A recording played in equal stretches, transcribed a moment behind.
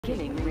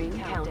Killing ring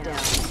countdown.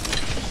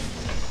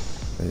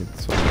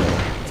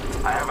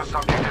 I have a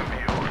subject in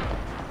view.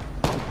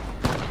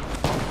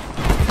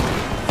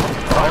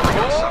 Firing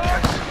on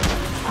subjects.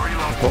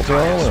 Reloading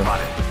target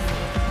spotted.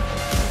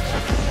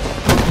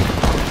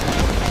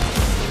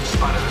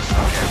 Spotted a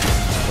subject.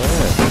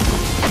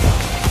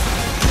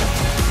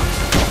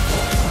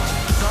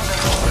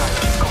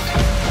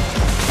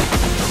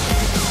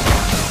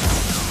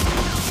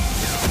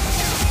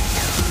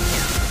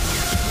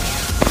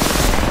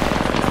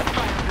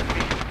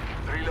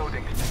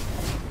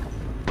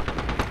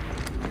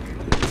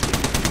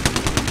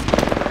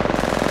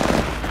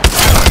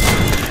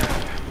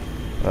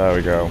 There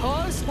we go.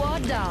 Whole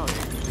squad down.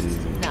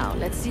 Easy. Now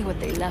let's see what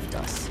they left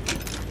us.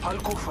 I'll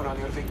go for on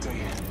your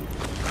victory.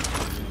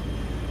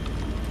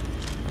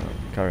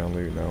 Carry on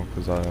loot now,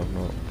 because I have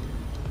not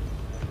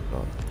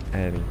got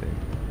anything.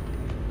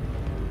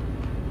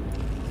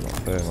 Not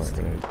thermite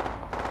grenade.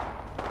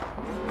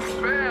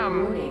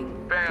 Bam!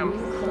 Warning. Bam!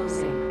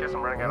 Closing. Guess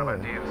I'm running out of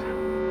ideas.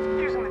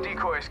 Using the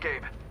decoy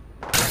escape.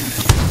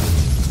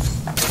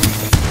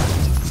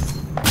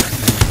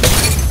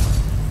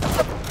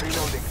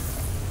 Reloading.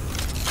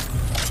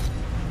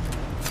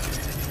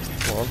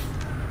 Come on.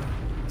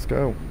 Let's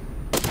go.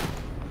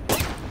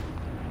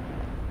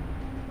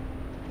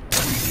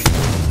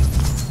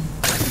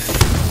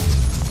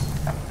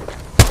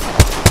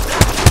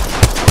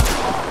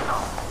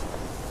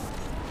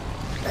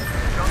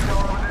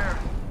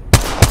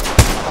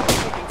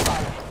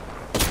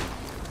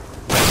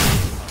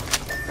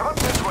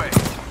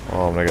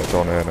 Oh, I'm gonna get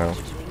down here now.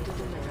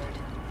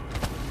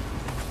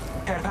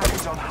 Care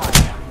package on high.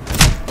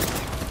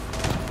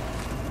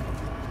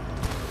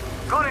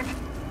 Got it!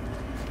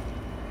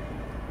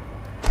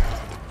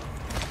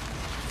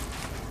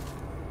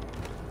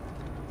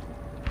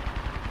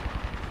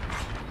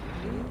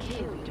 New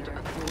kill leader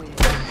avoided.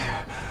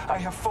 I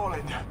have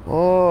fallen.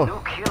 Oh! No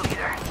kill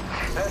leader.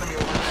 Enemy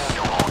over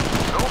there.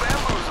 No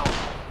bamboozle.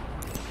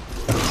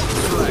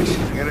 Relax.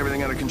 I got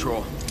everything under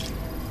control.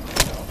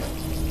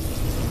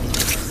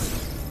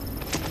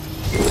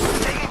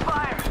 Taking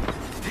fire.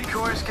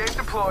 Decoy escape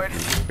deployed.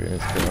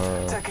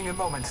 Taking a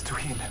moment to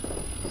heal.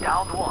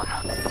 Down one.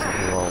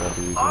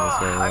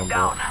 I'm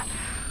down.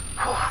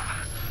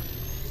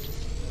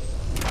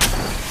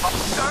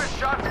 Third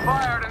shots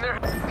fired and they're...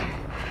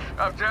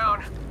 I'm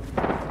down.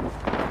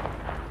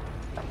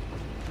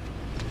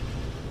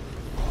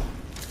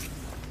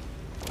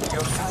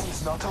 Your time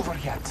is not over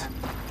yet.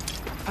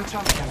 The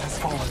champion has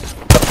fallen.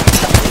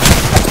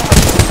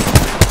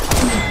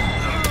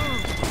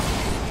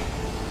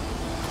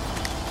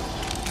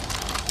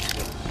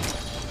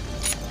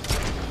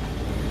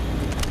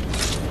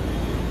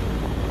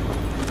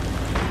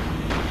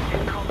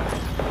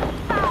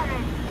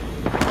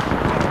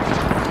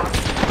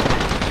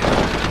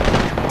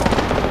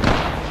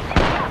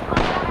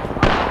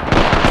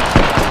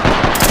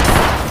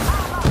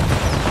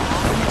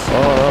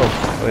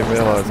 I didn't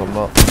realise I'm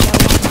not.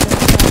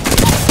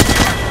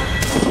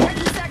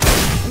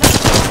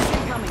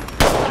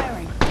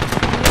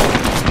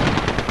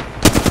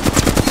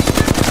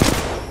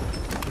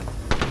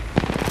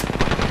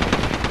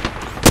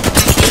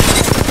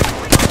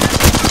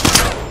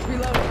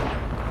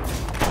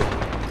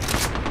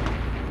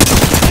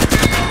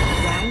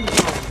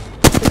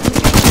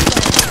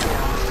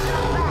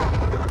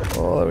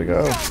 Oh, there we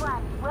go.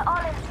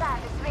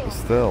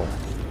 Still.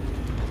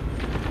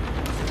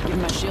 Give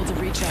my shield a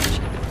recharge.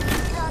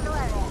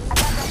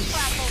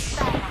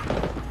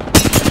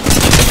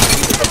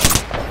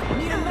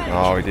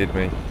 Oh, he did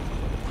me.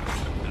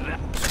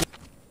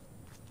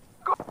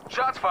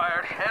 Shots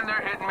fired, and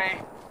they're hitting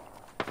me.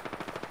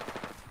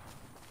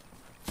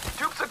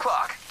 Dupes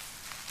o'clock.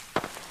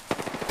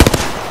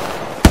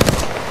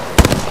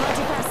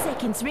 45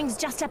 seconds, rings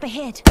just up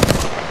ahead.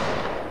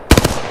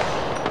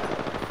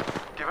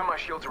 Give him my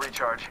shield to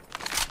recharge.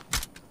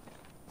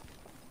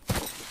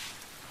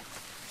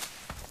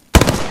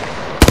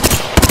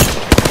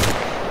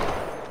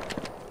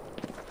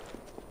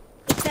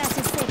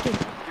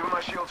 Give him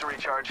my shield to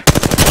recharge.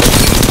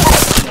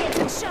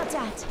 Getting shot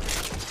at.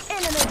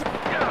 Enemy.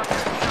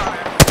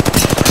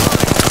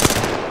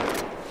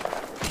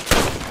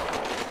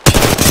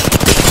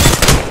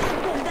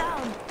 Been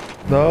down.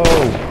 No!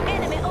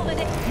 Enemy over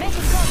there.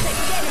 Making contact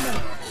with enemy.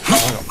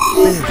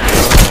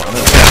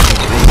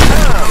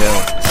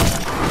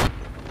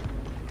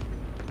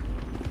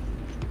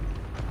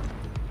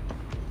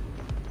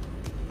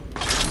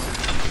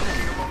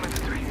 Taking a moment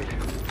to heal.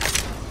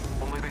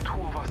 Only the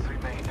two of us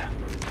remain.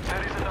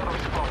 There is another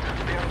squad.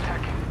 They are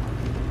attacking.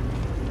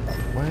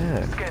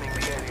 Where? Scanning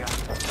the area.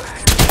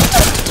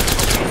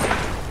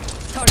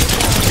 Target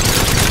down.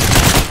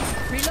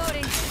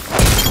 Reloading.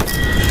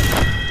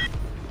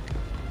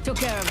 Took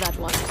care of that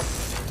one.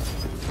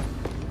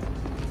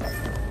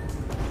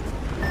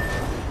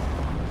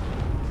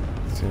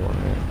 Let's see one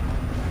here.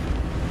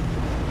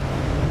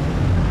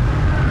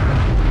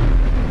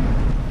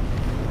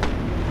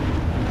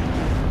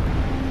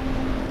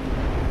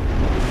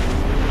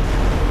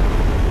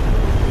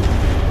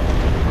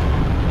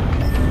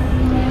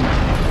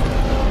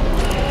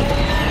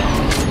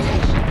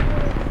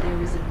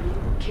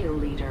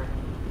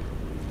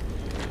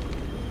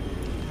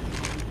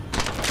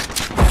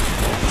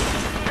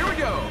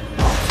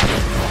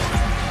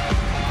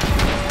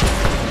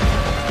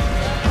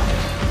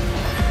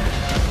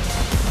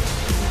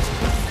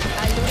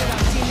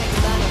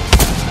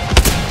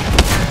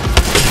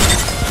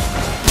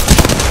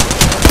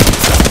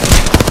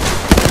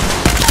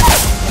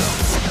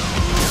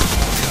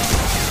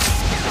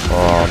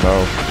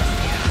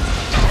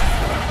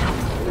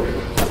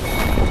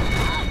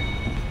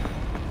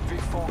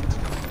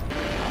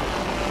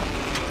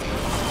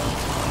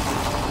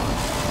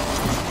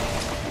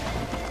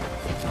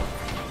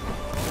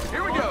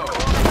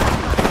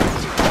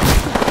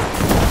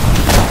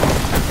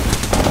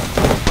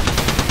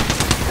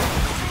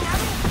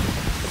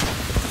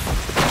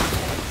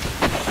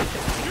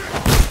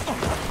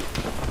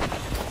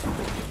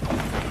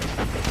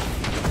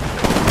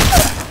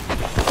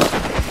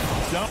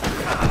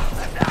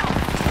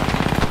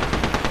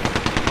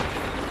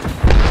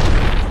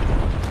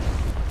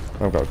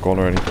 haven't got a gun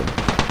or anything.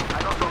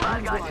 I got some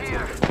bad guys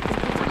here.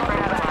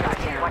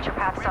 Watch your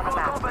paths on the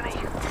map. Company.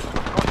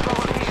 Got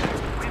someone here.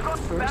 We've got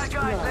bad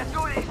guys. Let's do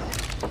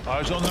this.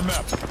 Eyes on the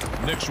map.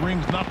 Next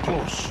ring's not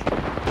close.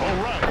 All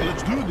right,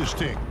 let's do this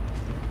thing.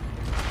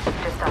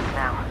 Just us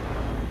now.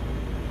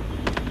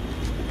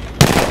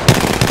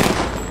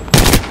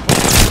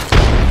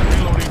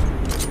 Reloading.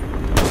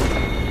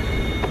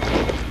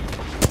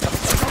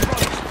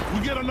 We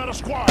get another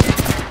squad.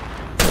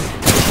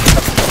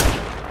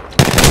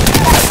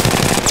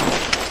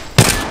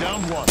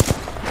 Down one.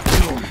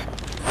 Reloading.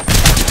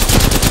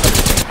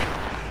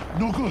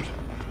 No good.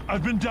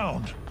 I've been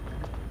downed.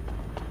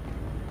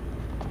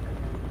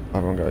 I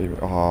haven't got even.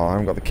 Oh, I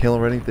haven't got the kill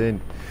or anything.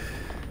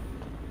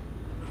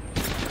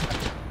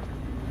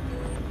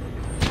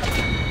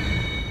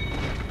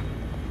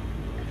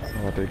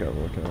 Oh, I did get a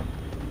look at it.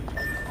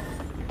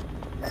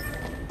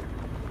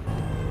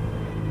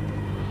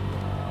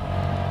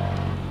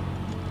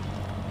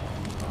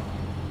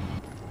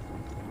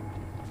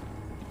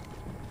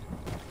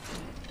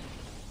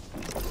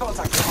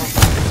 Contact.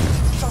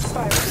 Shots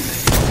fired.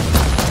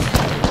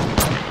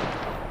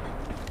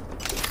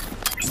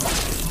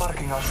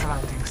 Marking our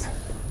surroundings.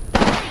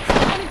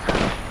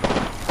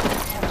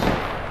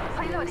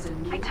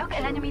 Reloading. I took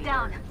an enemy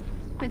down.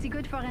 Pretty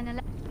good for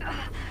an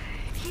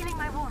healing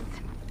my wounds.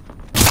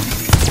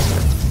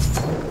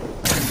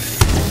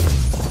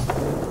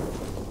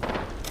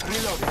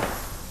 Reloading.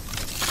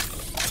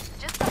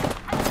 Just I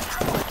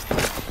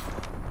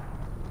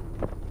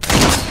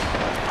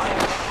am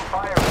taking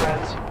fire,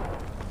 friends.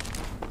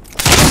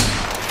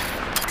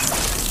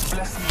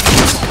 Bless me.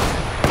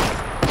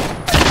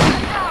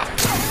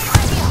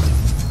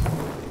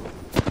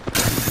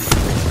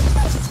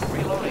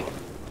 Reloading.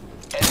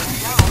 Enemy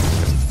down.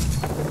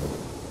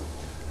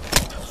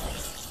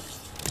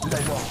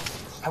 Lay low.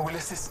 I will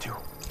assist you.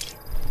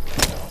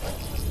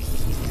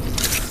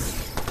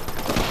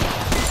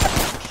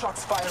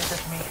 Shots fired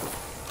at me.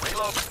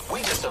 Reload. We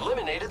just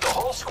eliminated the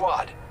whole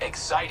squad.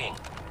 Exciting.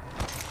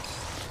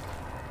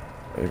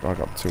 I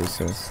got 2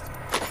 assists.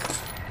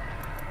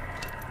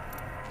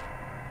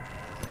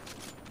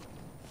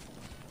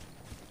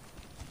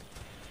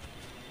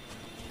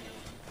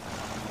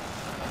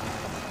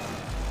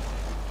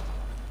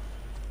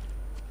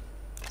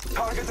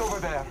 Target over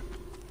there.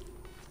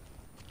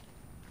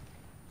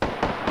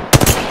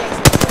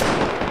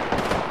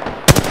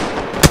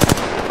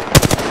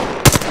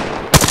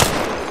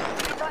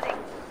 reloading.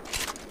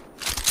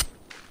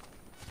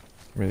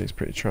 Really, it's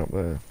pretty trapped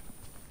there.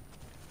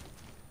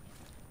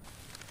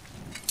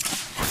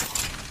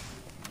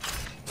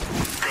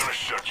 Gonna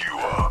shut you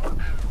up.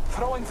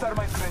 Throwing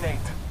thermite grenade.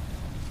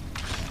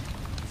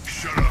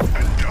 Shut up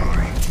and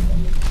die.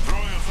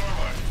 Throwing a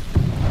thermite.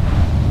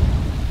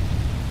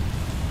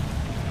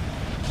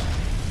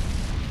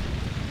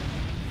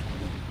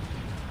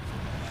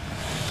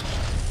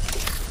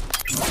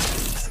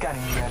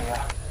 Scanning the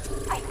area.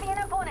 I see an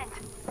opponent.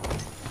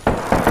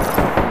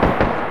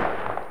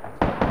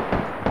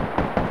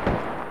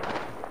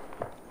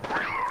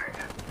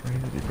 Where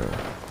did he go?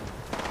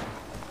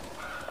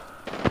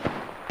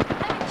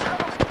 I'm in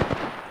trouble.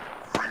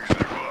 Rings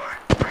nearby.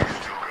 We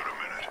still got a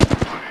minute.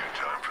 Plenty of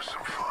time for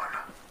some fun.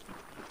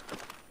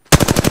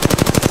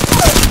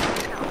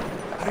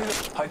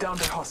 I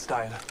downed a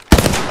hostile.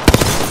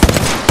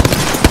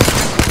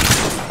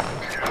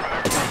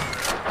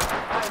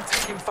 I am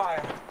taking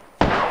fire.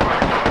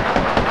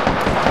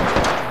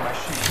 Charging my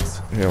shields.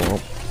 Yeah, well.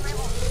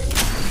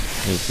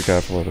 Need to be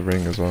careful of the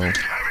ring as well.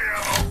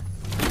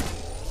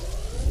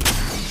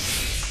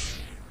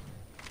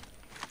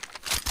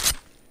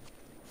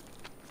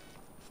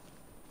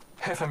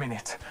 Half a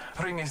minute.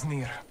 Ring is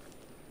near.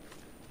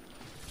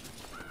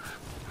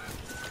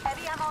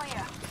 Heavy ammo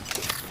here.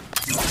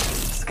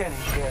 Scanning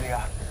the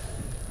area.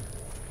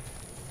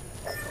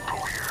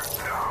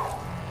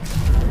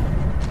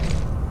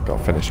 Got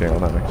to finish it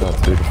on that. Got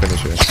to do the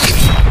finishing.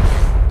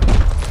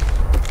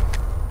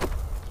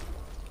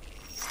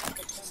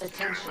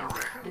 Attention.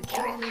 The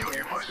kill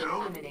leader has been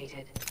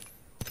eliminated.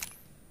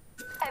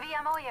 Heavy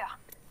ammo here.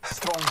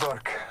 Strong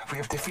work. We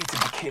have defeated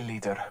the kill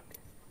leader.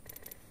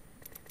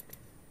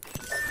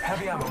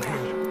 Heavy ammo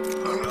here.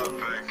 I'm not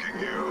thanking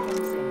you.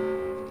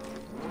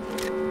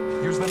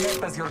 Use the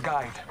map as your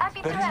guide.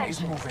 Happy The to ring help.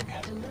 is moving.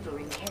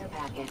 Delivering care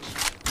package.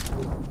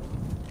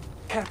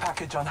 Care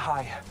package on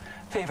high.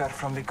 Favor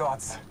from the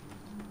gods.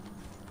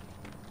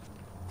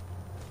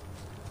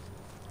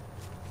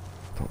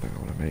 Don't think I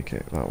want to make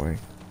it that way.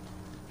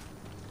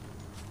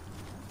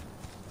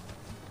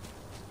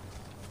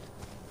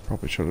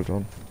 Probably should have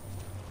done.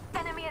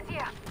 Enemy is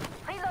here.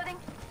 Reloading.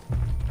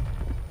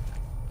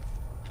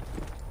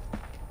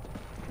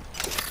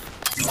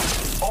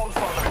 All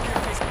father,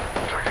 give me.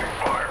 Taking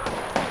fire.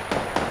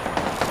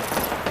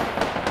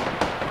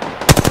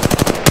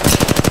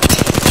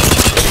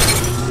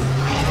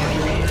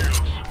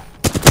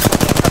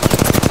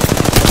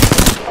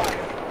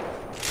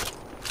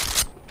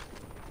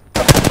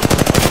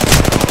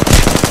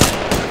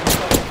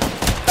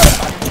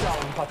 I'm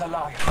down, but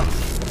alive.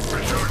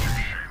 Recharging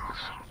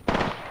shields.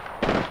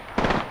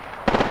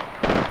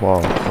 Wow,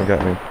 don't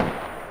get me.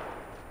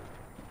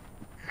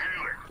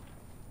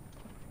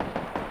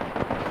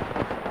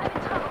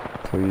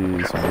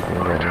 Please, somebody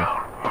can get me.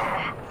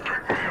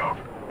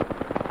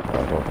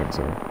 I don't think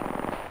so.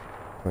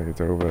 I think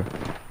it's over.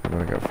 I'm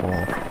gonna get 4.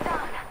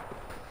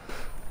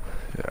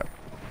 Yeah.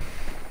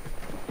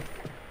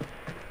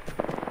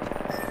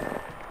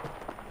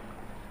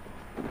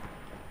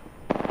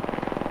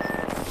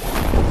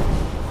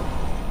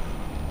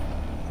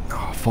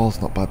 Oh,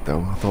 4's not bad though.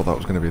 I thought that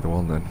was gonna be the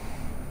one then.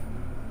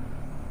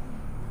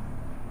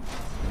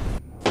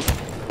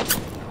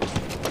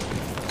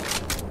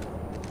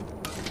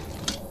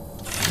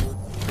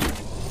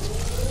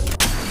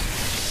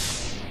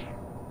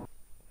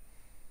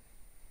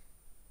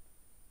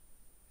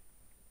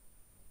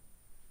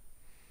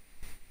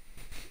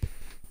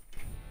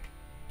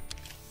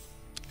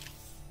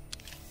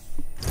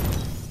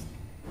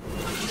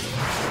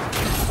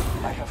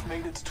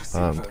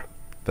 And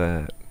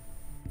there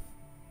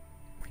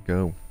we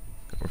go.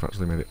 We've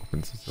actually made it up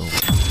into silver.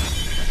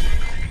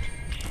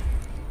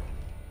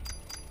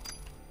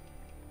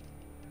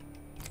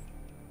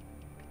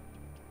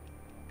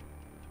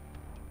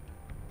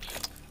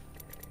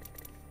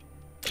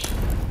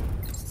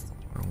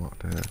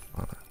 Unlocked here.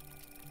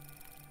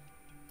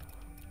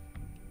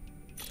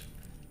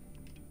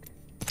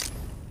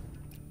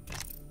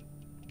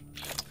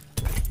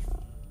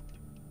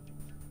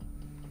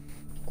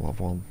 We'll have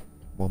one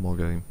more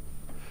game.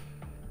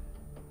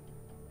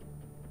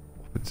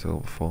 Up in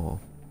silver 4.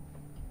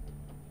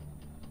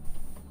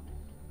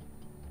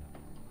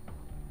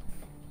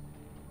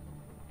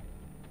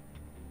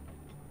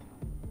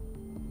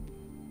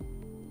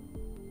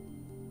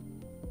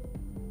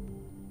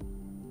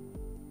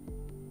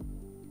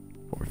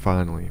 But we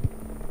finally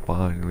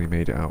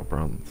made it out of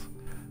bronze.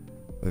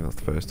 I think that's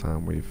the first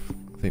time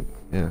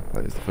yeah,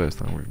 that is the first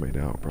time we've made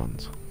it out of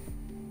bronze.